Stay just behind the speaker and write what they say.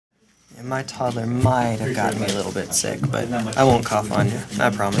And my toddler might have gotten me a little bit sick, but I won't cough on you. I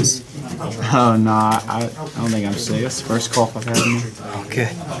promise. Oh, no, I don't think I'm sick. That's the first cough I've had in me. Oh,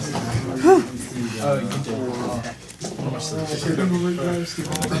 good.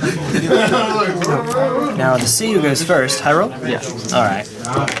 Now, to see who goes first, high roll? Yeah. Alright.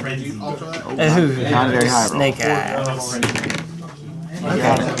 Not very high roll. Snake eyes.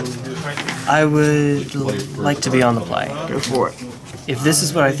 Okay. I would like to be on the play. Go for it. If this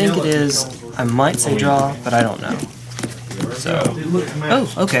is what I think it is, I might say draw, but I don't know. So,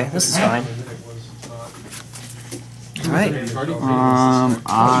 oh, okay, this is fine. Alright.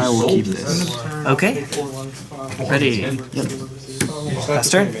 I will keep this. Okay. Ready? Yep.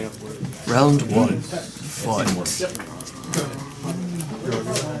 Last turn. Round 1. Fight.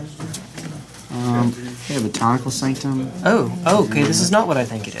 Okay, Botanical Sanctum. Oh, okay, this is not what I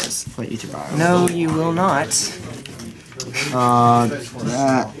think it is. Play Ether Bio. No, you will not.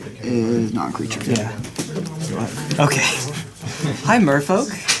 That is non-creature. Yeah. Okay. Hi, Merfolk.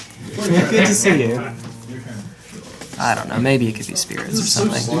 Good to see you. I don't know, maybe it could be spirits or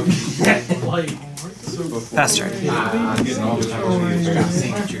something. Pass turn.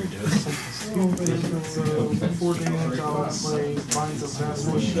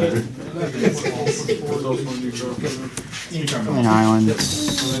 An island.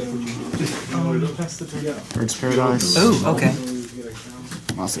 Bird's Paradise. Oh, okay.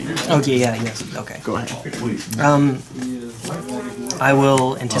 I'll see. Okay, yes, okay. Go ahead. I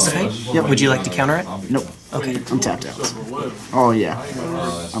will anticipate. Yep. Would you like to counter it? Nope. Okay. I'm tapped out. Oh, yeah.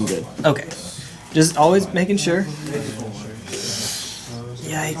 I'm good. Okay. Just always making sure.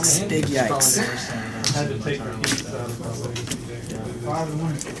 Yikes, big yikes.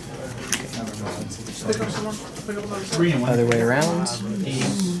 Other way around.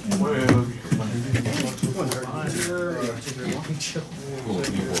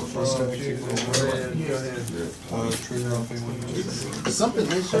 Something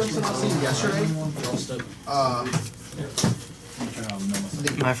they showed something I seen yesterday.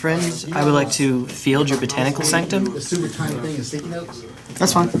 My friend, I would like to field your Botanical Sanctum. The super tiny thing is sticky notes.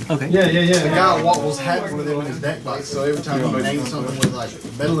 That's fine. Okay. The guy was had one of them in his deck box, so every time he named something with like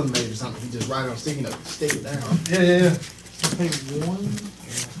metal inmate or something, he just write it on sticky notes, stick it down.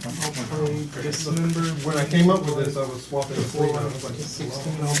 When I came up with this, I was swapping the sleeve. I was like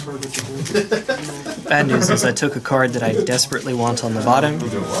 16 Bad news is I took a card that I desperately want on the bottom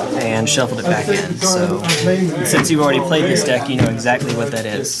and shuffled it back in. So since you've already played this deck, you know exactly what that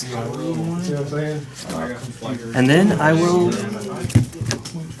is. See what I'm saying? And then I will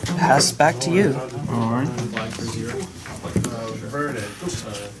pass back to you. Alright.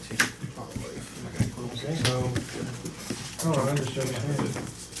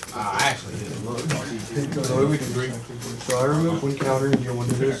 So we can drink. So I remove one counter and you want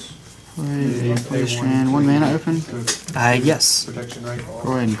to do this. Play Strand. 1 mana open. Yes. Protection, right?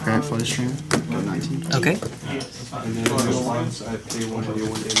 Go ahead and crack Play Strand. Go 19. Okay. And then on this once, I pay 1 to deal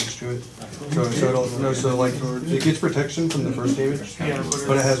 1 damage to it. So it don't, no, so like it gets protection from the first damage,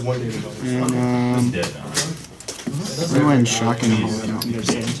 but it has 1 damage on it. And we go ahead and shock him and go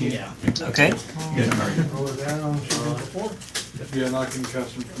 17. Okay. Yeah, and I can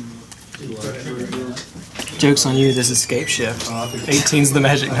cast him from. Joke's on you, this escape shift. 18's the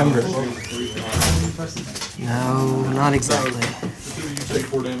magic number. No, not exactly. Take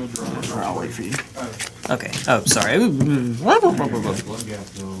 4 damage. I'll wait for you. Okay. Oh, sorry.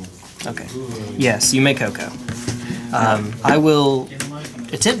 Okay. Yes, you may Coco. I will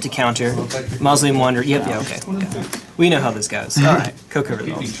attempt to counter Mausoleum Wanderer. Yep, yeah, okay. We know how this goes. Alright, Coco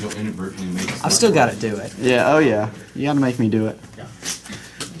resolves. I've still got to do it. Yeah, oh yeah. You gotta make me do it.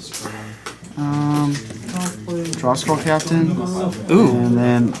 Draw Skull Captain. Ooh. And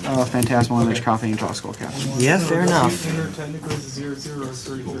then Phantasmal Image copy and Draw Skull Captain. Yeah, fair enough.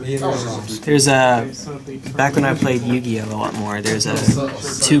 There's a... Back when I played Yu-Gi-Oh! A lot more, there's a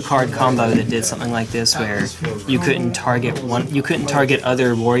 2-card combo that did something like this where you couldn't target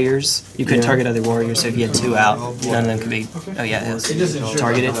other warriors. You couldn't target other warriors, so if you had 2 out, none of them could be... Oh yeah, it was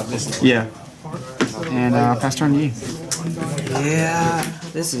targeted. Yeah. And pass turn to you. Yeah,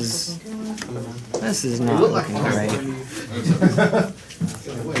 this is not looking great.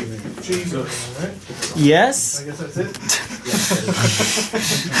 Yes? I guess that's it.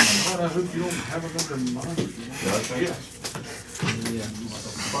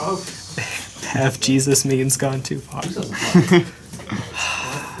 Half Jesus means gone too far.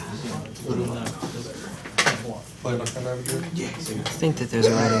 I think that there's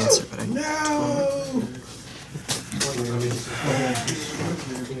a right answer, but I don't. I'm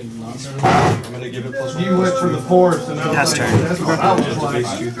gonna give it +1. You went for the forest and Pass turn. that's what I was like. Base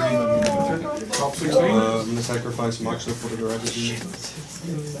 2/3. I'm gonna sacrifice Moxo for the Ravager.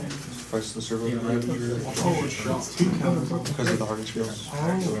 Sacrifice the Servo because of the Hardened Scales.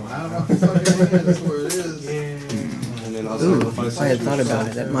 That's where it is. And then I'll Ooh, sacrifice if I had thought about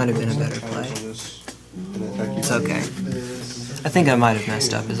it, that might have been a better play. It's okay. I think I might have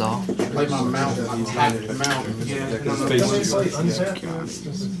messed up is all. Like my mountain, my mountain. Yeah, because it's base 2.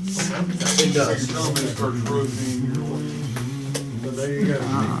 It does. There you go.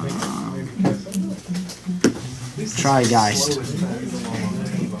 Try Geist.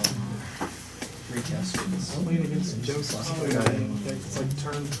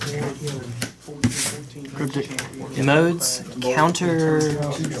 Cryptic. Emotes, counter.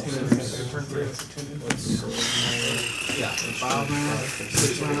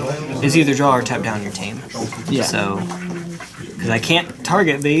 Is either draw or tap down your team. Yeah. So, because I can't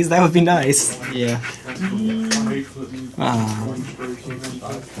target these, that would be nice. Yeah. How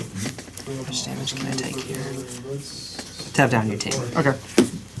much damage can I take here? Tap down your team. Okay.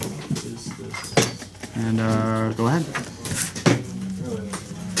 And go ahead.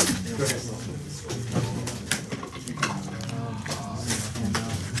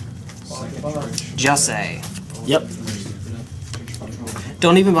 Just say. Yep.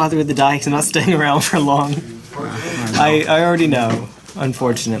 Don't even bother with the die, 'cause I'm not staying around for long. I already know,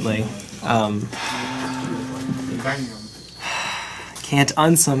 unfortunately. Can't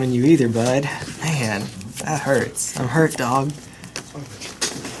unsummon you either, bud. Man, that hurts. I'm hurt, dog.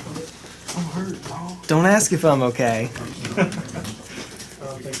 Don't ask if I'm okay.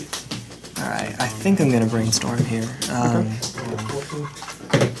 Alright, I think I'm gonna brainstorm here.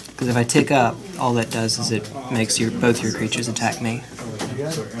 Because if I tick up, all that does is it makes both your creatures attack me.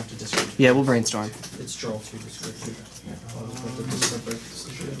 Yeah, we'll brainstorm. It's draw 2 description.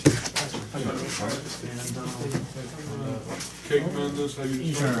 Cake Mendes, how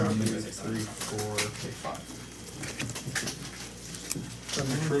you Sure, doing? 3, 4, 5.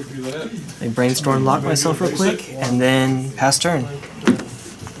 Trophy that. I brainstorm lock myself real quick, and then pass turn.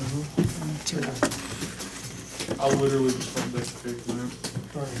 I literally just found that cake, man.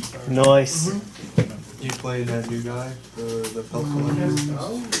 Nice. You play that new guy, the Pelt Collector?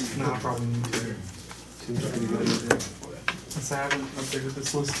 Nah, probably need to. Seems pretty good. Since I haven't updated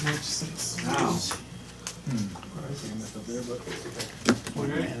this list much since.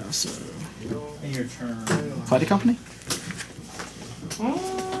 Okay. So, And your turn. Fighting Company?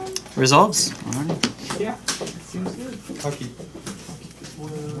 Resolves. Alright. Yeah. Seems good. Hucky.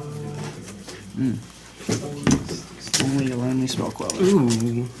 Only a lonely spell queller.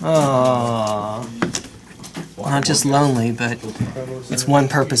 Ooh. Aww. Not just lonely, but it's one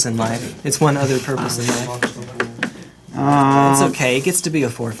purpose in life. It's one other purpose in life. It's okay. It gets to be a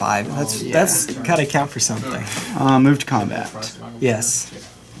 4/5. That's gotta count for something. Move to combat. Yes.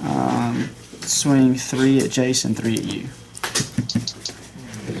 Swing 3 at Jace and 3 at you.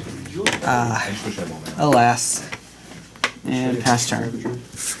 Alas. And pass turn.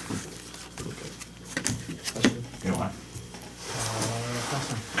 You know what?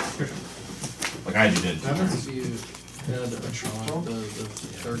 Like I did.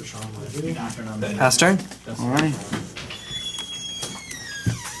 Pass turn. Alright.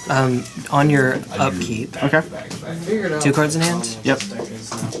 On your upkeep, Okay. 2 cards in hand. Yep.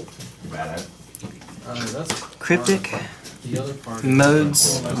 Cryptic.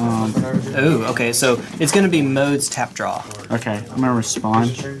 Modes. Oh, okay. So it's gonna be modes tap draw. Okay. I'm gonna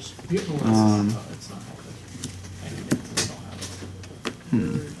respond.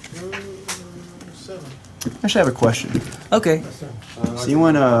 Actually, I have a question. Okay. So you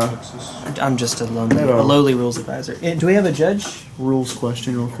want I'm just a lowly rules advisor. Do we have a judge? rules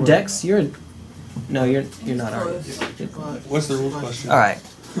question real quick? Dex, you're not already. What's the rule question? All right.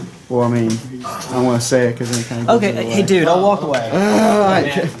 Well, I mean, I want to say it because then it kind of. Okay. Hey, dude, I'll walk away.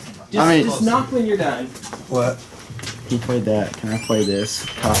 Just knock when you're done. What? he played that. Can I play this?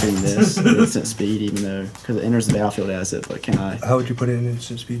 Copying this at instant speed, even though because it enters the battlefield as it. But can I? How would you put it in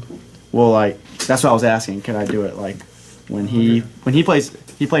instant speed? Well, like that's what I was asking. Could I do it like when he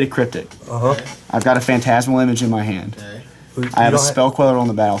played a Cryptic? I've got a phantasmal image in my hand. I have a spell queller on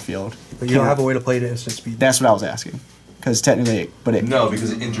the battlefield. But you don't have a way to play it at instant speed. That's what I was asking. Because technically, no,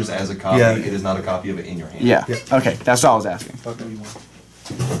 because it enters as a copy. Yeah. It is not a copy of it in your hand. Yeah. Okay, that's what I was asking.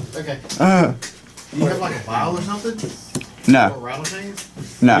 Okay. Do you have like a vial or something? Or No, rattle chains?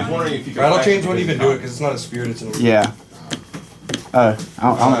 no. Rattle chains won't even do it because it's not a spirit, it's an Yeah. I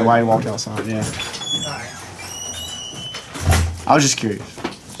don't know why he walked outside. Yeah. I was just curious.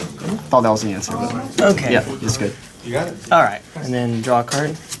 Thought that was the answer. But Okay. yeah, it's good. You got it. Alright, and then draw a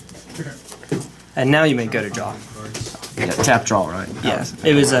card. And now you may go to draw. Yeah, tap draw, right? Yes,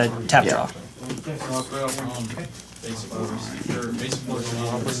 it was a tap Yeah. draw.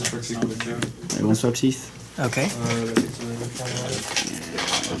 One Swept Teeth. Okay.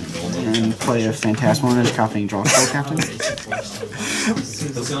 And play a Phantasmal Image, copying Draw Spell Captain. That's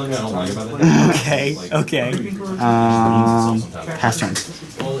the only thing I don't like about it. Okay, okay. Pass turn.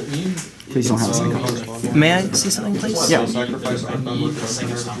 Please don't have a second. May I see something, please? Yeah. Sacrifice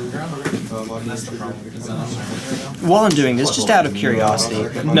While I'm doing this, just out of curiosity,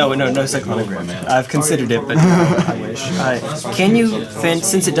 no Cyclonic Rift. I've considered it, but I wish. Can you,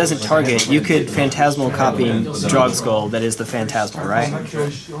 since it doesn't target, you could Phantasmal copying Dragskull that is the Phantasmal, right?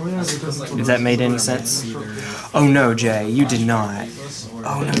 If that made any sense? Oh no, Jay, you did not.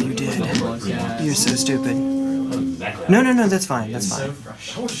 Oh no, you did. You're so stupid. No, that's fine, that's fine.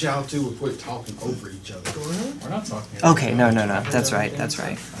 I wish y'all two would quit talking over each other. We're not talking. Okay, no, that's right, that's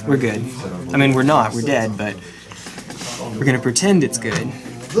right. We're good. I mean, we're not, we're dead, but we're gonna pretend it's good.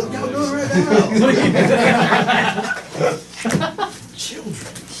 Look, y'all doing it right now. Children.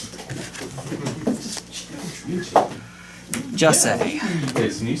 Just say. Okay,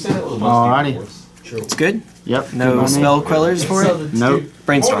 so you said it was Alrighty. It's good? Yep. No spell quellers for it? Nope.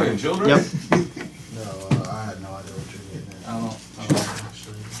 Brainstorm. Children? Yep. No, I had no idea what you're getting at. I don't know.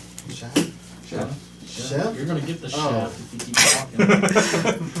 Chef? Chef? You're gonna get the chef Oh. if you keep talking.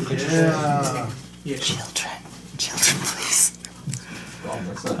 Yeah. Children, please.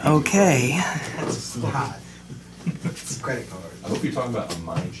 Okay. It's hot. It's a credit card. I hope you're talking about a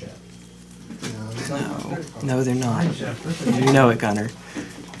mind chat. No, they're not. You know it, Gunner.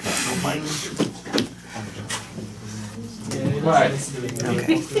 Right.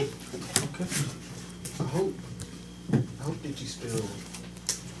 Okay. I hope that you spill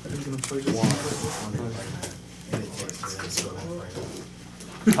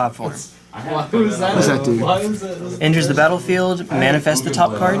Platform. What's that do? Enters the battlefield, manifest the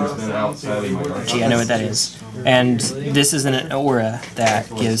top card. Gee, I know what that is. And this is an aura that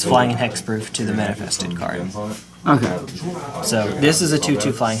gives flying and hexproof to the manifested card. Okay. So this is a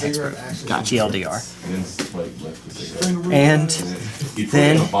 2/2 flying hexproof. TLDR. And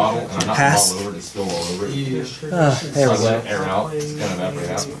then pass. There we go. Air out, it's kind of evaporate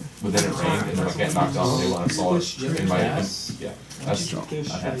out. But then it rained, and then I get knocked off, and I saw it in my, yeah. That's I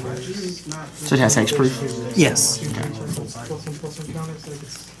had So it has hexproof? Yes.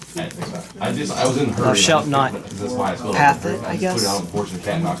 I was in a hurry. Thou shalt not That's why I spilled path it. it, I guess. Put it out on the porch and the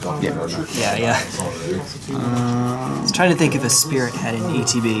cat knocked off. Yeah. I was trying to think if a spirit had an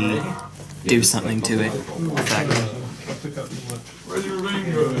ETB do something to it.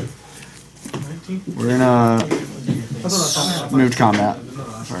 We're gonna move to combat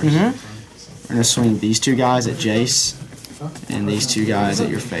first. We're gonna swing these two guys at Jace and these two guys at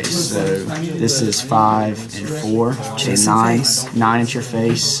your face. So this is 5 and 4, so 9 at your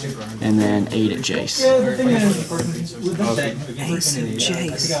face, and then 8 at Jace. Ace of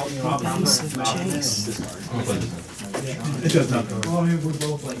Jace. Ace of Jace.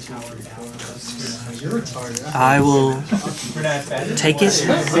 I will take it.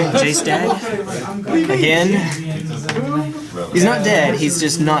 Jace dead. Again. He's not dead, he's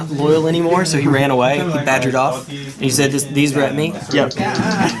just not loyal anymore, so he ran away. He badgered off. And he said, these were at me? Yep.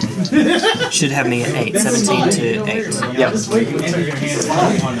 Should have me at 8. 17 to 8. Yep.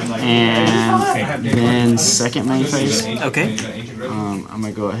 And then second main phase, Okay. I'm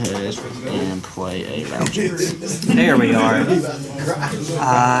gonna go ahead and play a Battle Chance. There we are.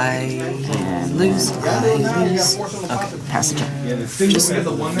 I lose. Okay. Pass the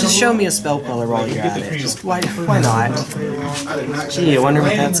turn. Just show me a spell queller while you're at it. Just why not? Gee, I wonder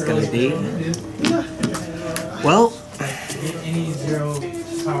what that's gonna be. Well,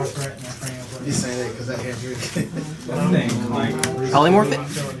 You say that because I have your polymorph it.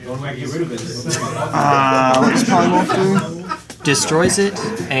 What does Polymorph do? Destroys it,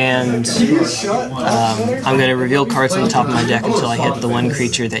 and I'm going to reveal cards on the top of my deck until I hit the one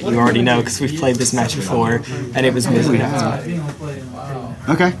creature that you already know because we've played this match before, and it was Moon.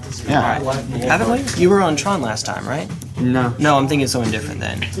 Okay. Yeah. Haven't we? You were on Tron last time, right? No. No, I'm thinking someone different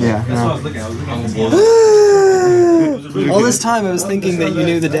then. Yeah. No. All this time I was thinking that you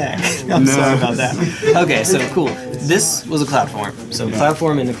knew the deck. I'm sorry about that. Okay, so cool. This was a Cloudform. So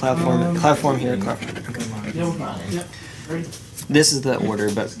Cloudform into Cloudform, Cloudform here, Cloudform. Okay. This is the order,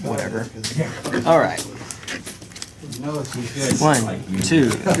 but whatever. Alright. 1, 2,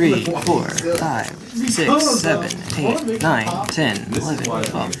 3, 4, 5, 6, 7, 8, 9, 10, 11,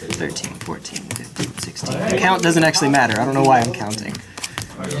 12, 13, 14, 15, 16. The count doesn't actually matter. I don't know why I'm counting.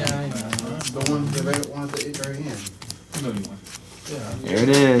 The one that wanted to eat very end. There it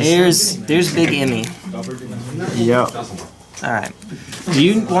is. There's Big Emmy. Yep. Alright. Do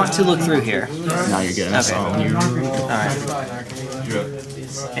you want to look through here? No, you're good. Okay. Alright.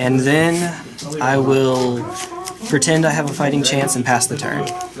 And then I will pretend I have a fighting chance and pass the turn.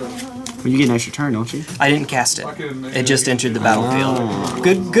 Well, you get an extra turn, don't you? I didn't cast it. It just entered the battlefield.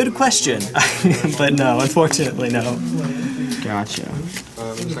 Good question. But no, unfortunately no. Gotcha.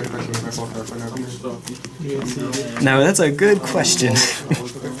 No, that's a good question.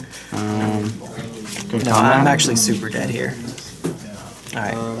 No, I'm actually super dead here.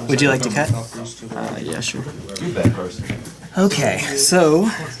 Alright, would you like to cut? Yeah, sure. Okay, so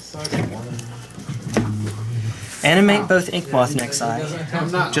animate both Inkmoth Nexus,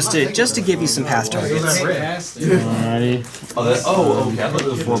 just to give you some path targets. Alrighty. Okay. I thought it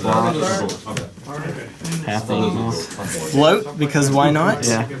was 4 blocks. Okay. Half the email. Float, because why not?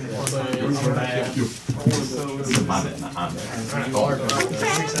 Yeah.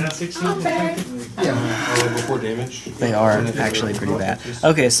 Before damage. They are actually pretty bad.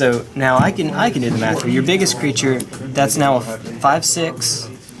 Okay, so now I can do the math. For your biggest creature, that's now a 5/6.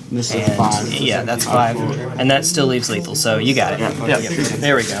 This is And 5. yeah, that's 5, and that still leaves lethal. So you got it. Yep.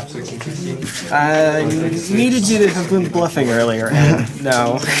 There we go. I needed you to have been bluffing earlier. And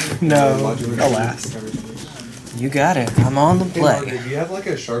no, alas. You got it. I'm on the play. Do you have like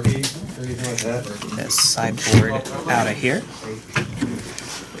a Sharpie or anything like that? This sideboard out of here.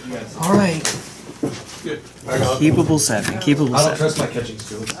 All right. Keepable 7. Keepable I don't 7. trust my catching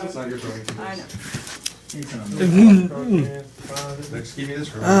skills. It's not your turn. I know. Next, give me this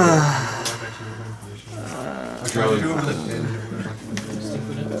room.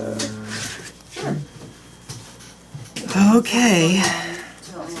 Okay.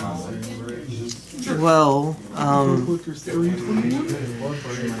 Well,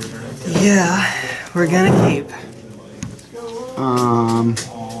 yeah, we're gonna keep.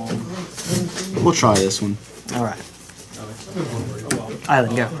 We'll try this one. All right.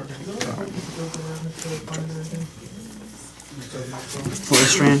 Island, go. Flip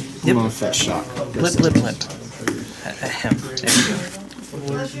strand? Yep. I'm gonna fetch shot. Blip. Ahem. There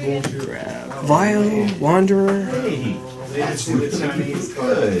we go. Vile, Wanderer. What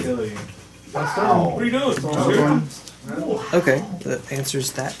are you doing? Okay, that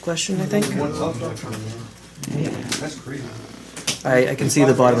answers that question, I think. That's crazy. I can see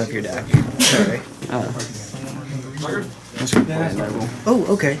the bottom of your deck. Sorry. That's good. Noble. Oh,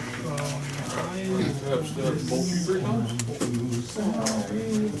 okay.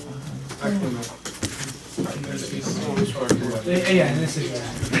 Yeah, this is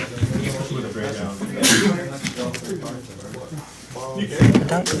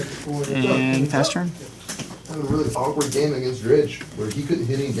And fast turn? I had a really awkward game against Dredge, where he couldn't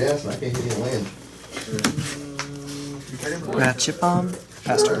hit any gas and I can't hit any land. Grab chip bomb.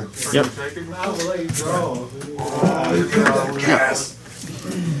 Faster. Yep.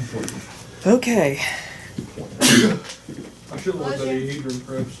 Okay. I should have let that Hedron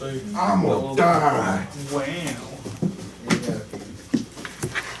prep stay. I'm gonna die. Wow.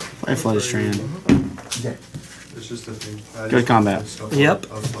 Play Flood Strand. It's just a thing. Good combat. Yep.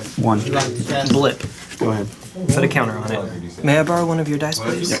 1. Blip. Go ahead. Put a counter on it. May I borrow one of your dice,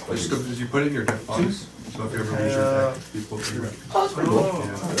 please? Just because you put it in your deck box, so if you ever lose your deck, you pull it from your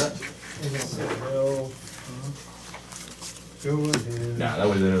deck. Nah, that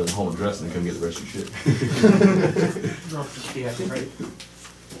way they know the whole address and they come get the rest of your shit.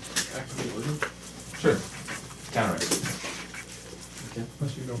 Sure. Counteract.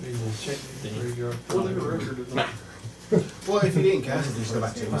 Well, if you didn't cast it, just go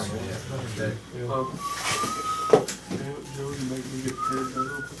back to your mind. Jody, make me get prepared to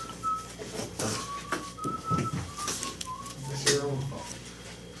real quick.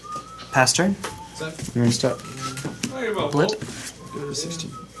 Pass turn. You're in step. Blip. Go to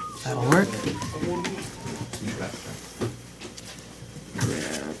 16. That'll work. Grab a...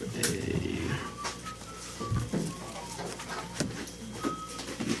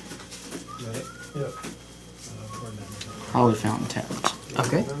 Hollow Fountain tapped.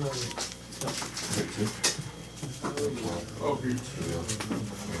 Okay.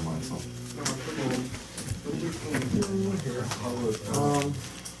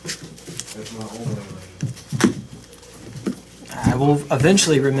 I will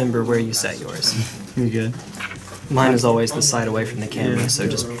eventually remember where you set yours. You're good. Mine is always the side away from the cannon, so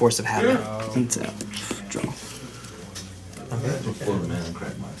just force of habit. Untap. Draw. Before the man and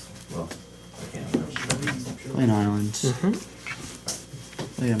crack mine. Well, I can't remember. Play an island.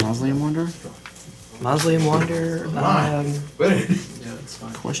 Play a Mausoleum Wanderer. Mausoleum Wander.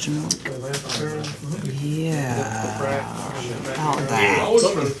 Question mark. Yeah. About I that. was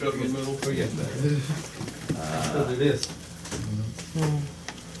trying to fit in the middle. It is.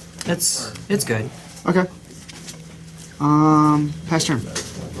 It's good. Okay. Pass turn.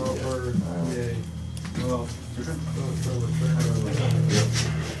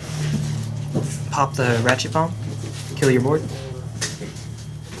 Pop the ratchet bomb. Kill your board.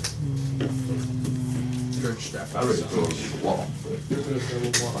 I really feel wall.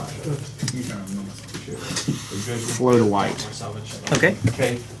 Float a white. Okay.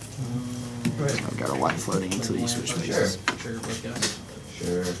 Okay. I've got a white floating until you switch faces.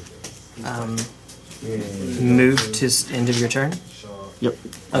 Sure. Move to end of your turn. Yep.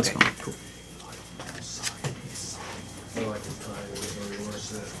 Okay. Cool.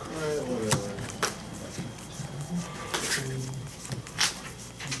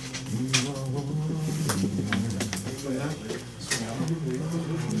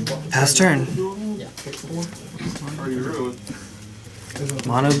 Pass turn.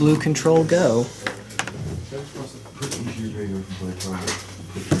 Mono blue control go.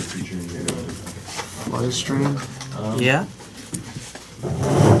 Bloodstream. Yeah. 2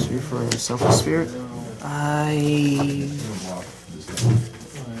 for a Selfless Spirit.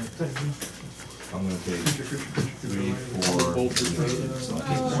 I'm gonna take 3, 4.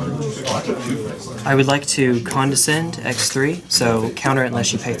 I would like to Condescend X3, so counter it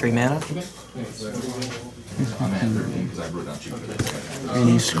unless you pay 3 mana. I'm at 13 because I wrote down 2 for this. And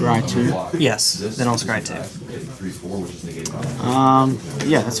you scry 2. Yes, then I'll scry 2. 3, 4, which is negative.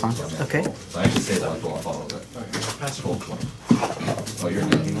 Yeah, that's fine. Okay. So I actually say that I'll follow that. Pass full 20. Oh, you're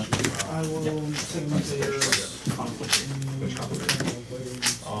thinking that? I will send you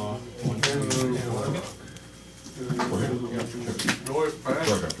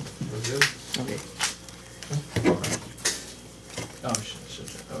Okay. Oh shit.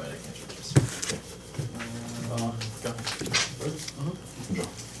 Oh wait, I can't switch this. Go.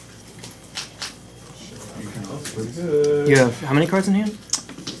 You have how many cards in hand?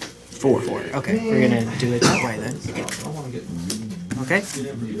 4. Okay, we're gonna do it that way then. Okay.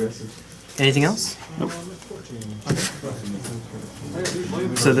 Anything else? Nope.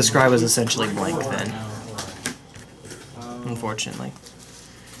 So the scry was essentially blank then. Unfortunately.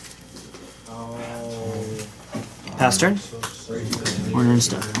 Pass turn. Order and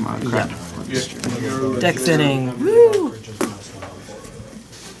stuff. Come on, crap. Deck thinning. Woo!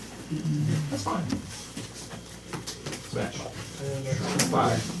 That's fine. Smash.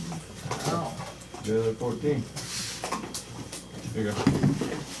 5. Ow. The other 14. Here you go.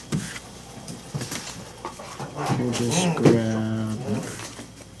 We'll just grab.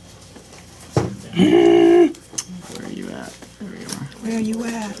 Where are you at? There we are. Where are you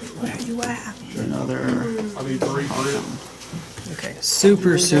at? Where are you at? Another. I need 3 for it. Okay,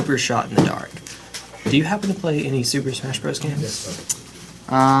 super shot in the dark. Do you happen to play any Super Smash Bros. Games?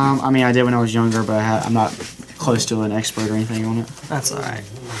 I mean, I did when I was younger, but I'm not close to an expert or anything on it. That's alright.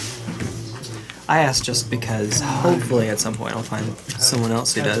 I asked just because hopefully at some point I'll find someone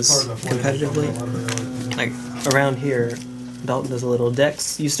else who does competitively. Like, around here, Dalton does a little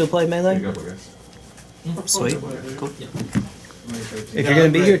Dex. You still play Melee? Here you go, guys. Sweet. Cool. If you're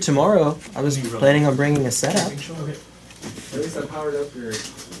going to be here tomorrow, I was planning on bringing a setup. At least I powered up your.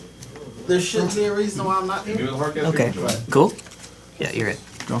 There shouldn't be a reason why I'm not Give me here. the hard guys. Okay, cool. Yeah, you're it.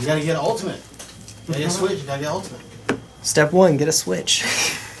 You gotta get ultimate. You gotta get switch, you gotta get ultimate. Step 1, get a Switch.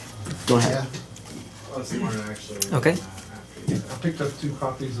 Go ahead. Okay, I picked up 2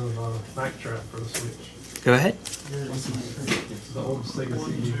 copies of Night Trap for the Switch. go ahead. The old Sega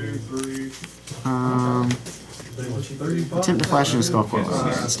CD. 2, 3. $30. Attempt to flash in Sculptor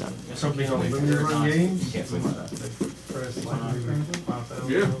and stuff. Something on Limited Run Games. Can't swing like that. Press like 5,000.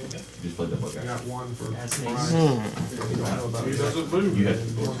 Yeah. You just played that book, I guys. got 1 for price. He doesn't move. You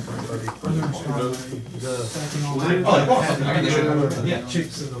had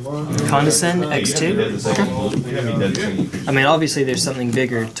Chicks in the Lung. Condescend X2. I mean, I obviously there's something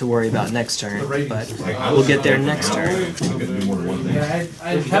bigger to worry about next turn, but we'll get there next turn.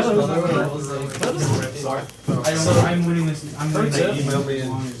 I'm winning this. I'm winning They that. emailed me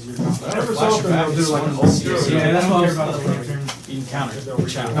and every so often they'll do like an old Yeah, that's what I care about the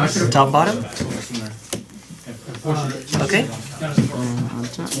turn. Top, bottom? Okay.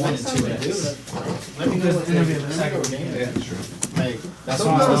 That's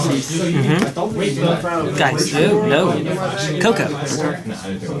why I was Guys, no. Coco.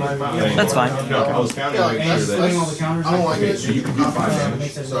 That's fine. No, I was counting to make sure that. I don't like it. So you can do 5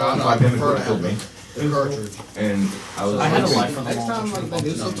 damage. So I 5 damage prefer would to kill have me. the cartridge. And I was Next time like, they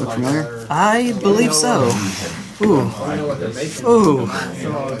do something Look familiar? I believe so. Ooh. Ooh.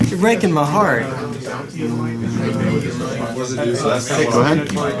 You're breaking my heart. Go ahead.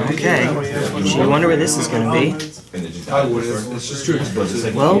 Okay. So you wonder where this is going to be. I wouldn't. It's just too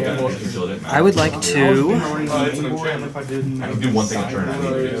expensive. Well, I would like to... I can do one thing a turn.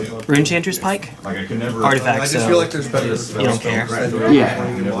 Runechanter's Pike? Like I can never. Artifact, I just so feel like there's better. you don't care. Yeah.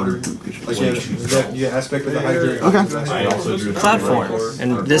 Like yeah, aspect of the hydra. Okay. I also drew Cloudform.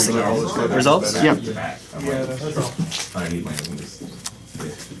 And this again. Results? Yep. I need my own.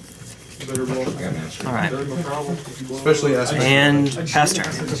 Alright. Especially aspect. And pass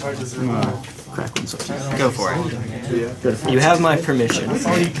turn. Crack one switch. Go for it. Good. You have my permission. I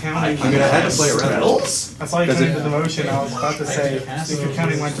saw you counting. I mean, I had to play around. I saw you counting the demotion. I was about to say, if you're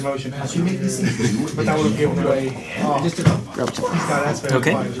counting my demotion, but that would have given away. Oh, he's got aspect.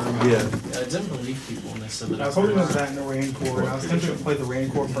 Okay. Yeah. I was hoping it was that in the Raincore. I was tempted to play the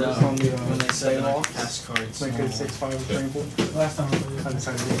Raincore first on the Sailor. Like a 6-5 with Raincore. Last time I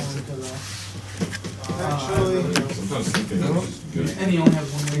decided to actually. And he only has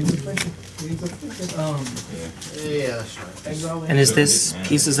one Yeah, that's right. And is this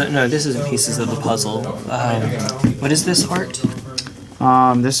pieces of... No, this isn't pieces of the puzzle. What is this art?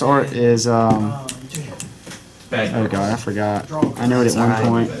 This art is oh god, I forgot. I know it at one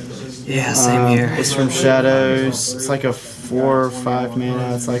point. Yeah, same here. It's from Shadows. It's like a 4 or 5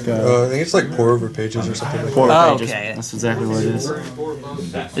 mana. It's like a I think it's like pour over pages or something like 4 Oh, pages. okay. That's exactly what it is.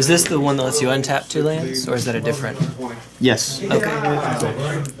 Is this the one that lets you untap 2 lands, or is that a different? Yes. Okay.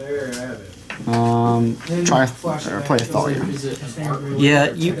 Try or play a Thalia. Yeah,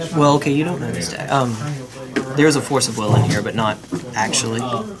 you... Well, okay, you don't know this deck. There's a Force of Will in here, but not actually.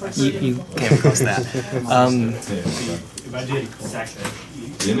 You came across that.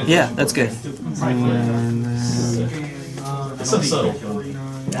 Yeah, that's good. And then It's so subtle.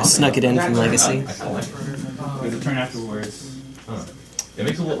 I snuck it in from Legacy. Turn afterwards. It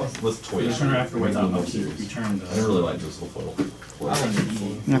makes it a little less toyish. Turn afterwards. I never really liked this little photo.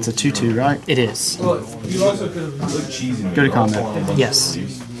 that's a 2/2, right? It is. It looked cheesy. Go to combat. Yes.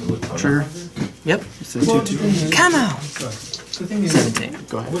 Trigger. Yep. It's a 2/2. Come out! 17.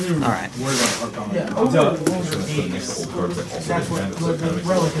 Go ahead. Alright.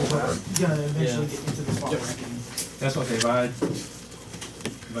 That's okay.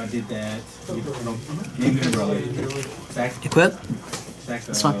 If I did that, name it a relic. Equip.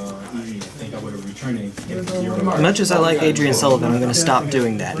 That's fine. I think I would have returned it. As much as I like Adrian Sullivan, I'm going to stop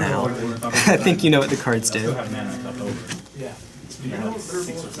doing that now. I think you know what the cards do.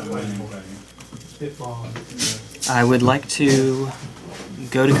 I would like to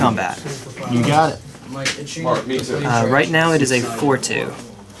go to combat. You got it. Mark, me too. Right now it is a 4/2.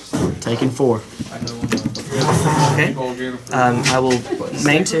 Taking 4. Okay. I will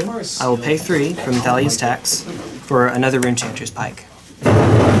main 2. I will pay 3 from Thalia's tax for another Runechanter's Pike.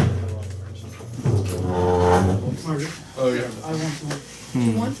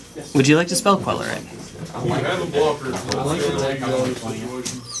 Would you like to spell queller it? I'll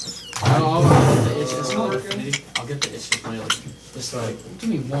get the itch to play like just like give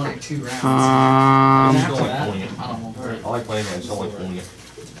me 1 or 2 rounds. I like playing it, I just don't like pulling it.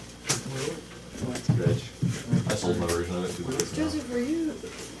 I sold my version of it. Joseph, were you?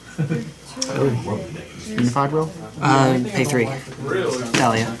 Unified Will? Pay 3.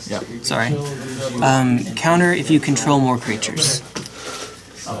 Thalia. Yep. Sorry. Counter if you control more creatures.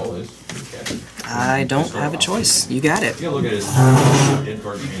 I don't have a choice. You got it. Yeah, look at it.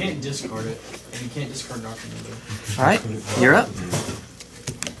 You can't discard it, and you can't discard Doctrine either. Alright, you're up.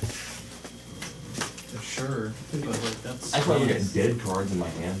 For sure, but like that's. I just want to look at dead cards in my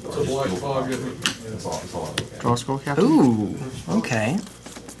hand. Or just feel that's all I look at. Draw Scroll Captain? Ooh, okay.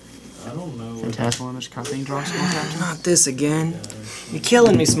 I don't know. Phantasmal Image Copying Draw Scroll Captain? Not this again. You're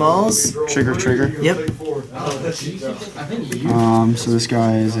killing me, Smalls. Trigger. Yep. I think you. So this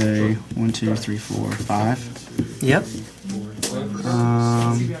guy is a 1, 2, 3, 4, 5. Yep.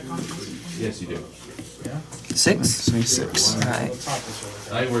 Yes, you do. 6. So he's 6. Alright.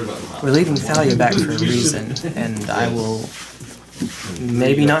 I ain't worried about the top. We're leaving Thalia back for a reason, and I will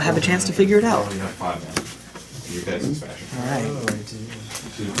maybe not have a chance to figure it out. You have 5 now. Your guys' expansion. Alright.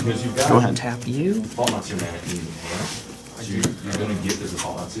 Because you've got Go ahead. Tap you. Fault Seer mana in your hand. So you're going to get this as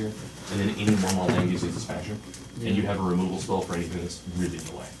Fault Seer, and then any normal land gives you expansion, and you have a removal spell for anything that's really in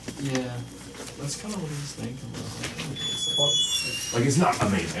the way. Yeah, that's kind of what he's thinking. Like, it's not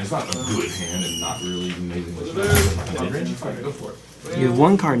amazing. It's not a good hand, and not really amazing. Mid-range, fine, go for it. You have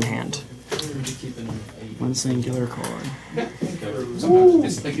 1 card in hand. One singular card.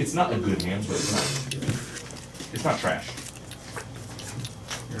 Sometimes it's not a good hand, but it's not trash.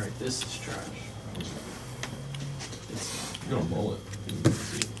 You're right. This is trash. You're gonna mull it.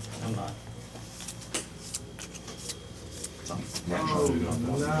 I'm not. Nat Shaw Ugin on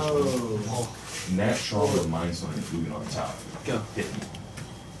top. Nat Shaw with Mindstone and Ugin on top. Go. Hit me.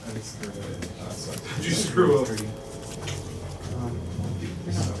 Did you screw up?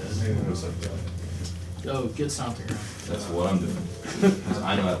 Oh, get something. That's what I'm doing. 'Cause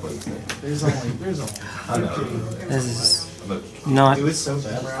I know how to play this game. There's only. I know. This is But not. It was so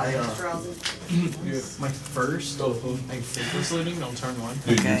bad. My first, like first looting on turn 1.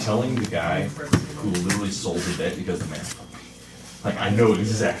 dude, Okay. you're telling the guy who literally sold the deck because of math. Like, I know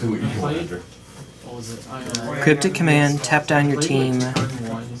exactly what you're going after. What was it? Cryptic command, tap down your team,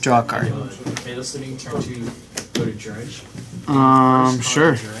 draw a card. Melee looting, turn 2, go to Dredge.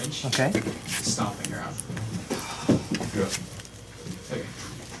 Sure. Dredge, Okay. stomping ground. Good. Okay.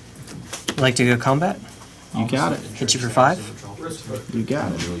 Like to go combat? You got it. Hit you for 5? You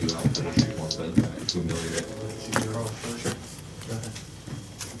got it. Really, you out for the more spend back to humiliate it. Sure.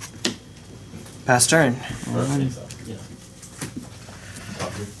 Pass turn. Yeah.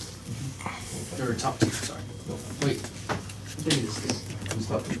 Or top 2, sorry. Wait. What day is this? Who's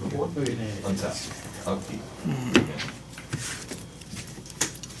top two before? Wait, Untap. Upkeep.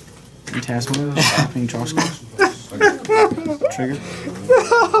 Taskmaster, stopping draw score. Trigger.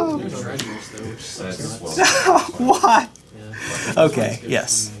 There's Dredgers though, which sucks. That's well. What? Yeah. Okay,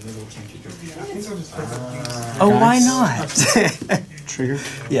 yes. Oh, why not? Trigger.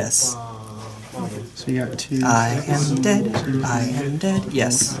 Yes. So you got 2. I am dead. I am dead.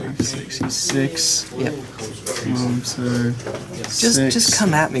 Yes. 66. Yep. So Just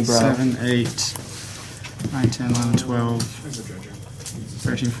come at me, bro. 7, 8, 9, 10, 11, 12,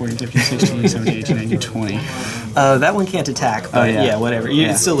 13, 14, 15, 16, 17, 18, 19, 20. That one can't attack, but yeah. yeah, whatever.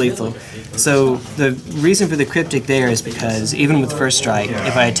 Yeah. It's still lethal. So the reason for the Cryptic there is because even with first strike,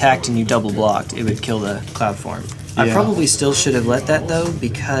 if I attacked and you double blocked, it would kill the Cloudform. I Yeah. probably still should have let that though,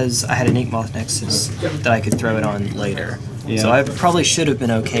 because I had an Inkmoth Nexus that I could throw it on later. Yeah. So I probably should have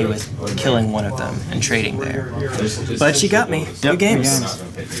been okay with killing one of them and trading there. But you got me. Good games.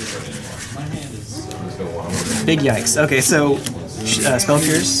 Big yikes. Okay, so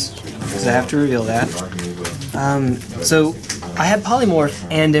Spellcures, because I have to reveal that. So I had Polymorph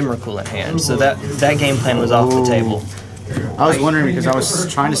and Emrakul in hand, so that game plan was off the table. I was wondering because I was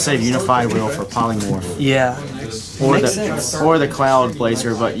trying to save Unified Will for Polymorph. Yeah. Or Makes sense. the Cloud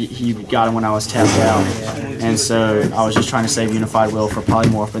Blazer, but he got him when I was tapped out. And so I was just trying to save Unified Will for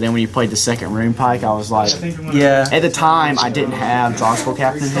Polymorph. But then when you played the second Rune Pike, I was like, Yeah. at the time I didn't have Drawskull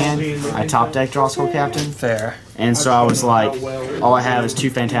Captain in hand. I top decked Drawskull Captain. Fair. And so I was like, all I have is 2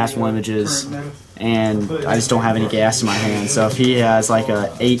 Phantasmal Images, and I just don't have any gas in my hand. So if he has like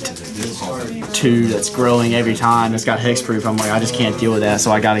a 8/2 that's growing every time, it's got hexproof, I'm like, I just can't deal with that,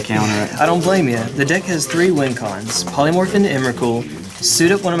 so I gotta counter it. I don't blame you. The deck has 3 win cons. Polymorph into Emrakul,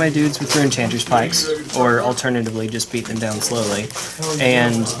 suit up one of my dudes with Runechanter's Pikes, or alternatively just beat them down slowly,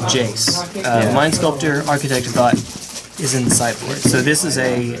 and Jace. Mind Sculptor, Architect of Thought is in the sideboard. So this is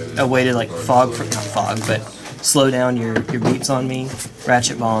a way to like not fog, but slow down your beats on me.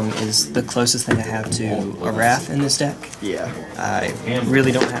 Ratchet Bomb is the closest thing I have to a Wrath in this deck. Yeah. I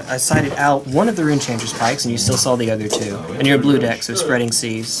really don't have... I sided out one of the Runechanter's Pikes, and you still saw the other 2. And you're a blue deck, so Spreading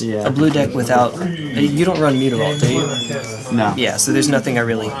Seas. Yeah. A blue deck without... You don't run Mutavault, do you? No. Yeah, so there's nothing I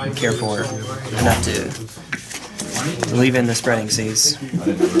really care for enough to leave in the Spreading Seas.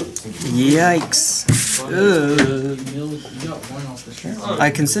 Yikes. Ugh. I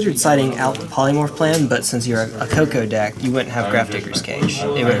considered siding out the Polymorph plan, but since you're a Coco deck, you wouldn't have Grafdigger's Cage.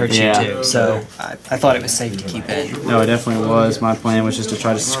 It would hurt you too, so I thought it was safe to keep in. No, it definitely was. My plan was just to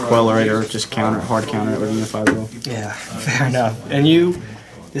try to squelor it or just hard counter it with Unified Will. Yeah, fair enough. And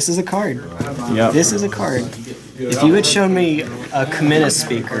this is a card. Yep. This is a card. If you had shown me a Comina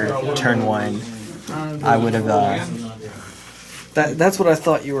Speaker turn 1, I would have, that's what I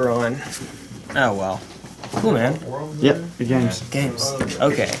thought you were on. Oh well. Cool, man. Yep, good games. Games.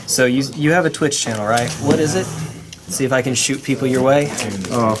 Okay, so you have a Twitch channel, right? What is it? See if I can shoot people your way.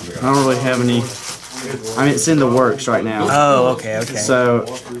 Oh, I don't really have any. I mean, it's in the works right now. Oh, okay. So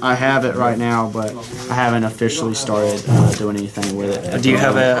I have it right now, but I haven't officially started doing anything with it. Do you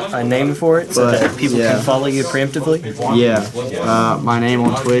have a name for it so that people can follow you preemptively? Yeah. My name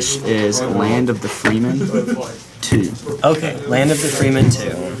on Twitch is Land of the Freeman 2. Okay, Land of the Freeman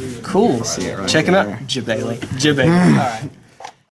 2. Cool. Check him out. Jibbailey. Alright.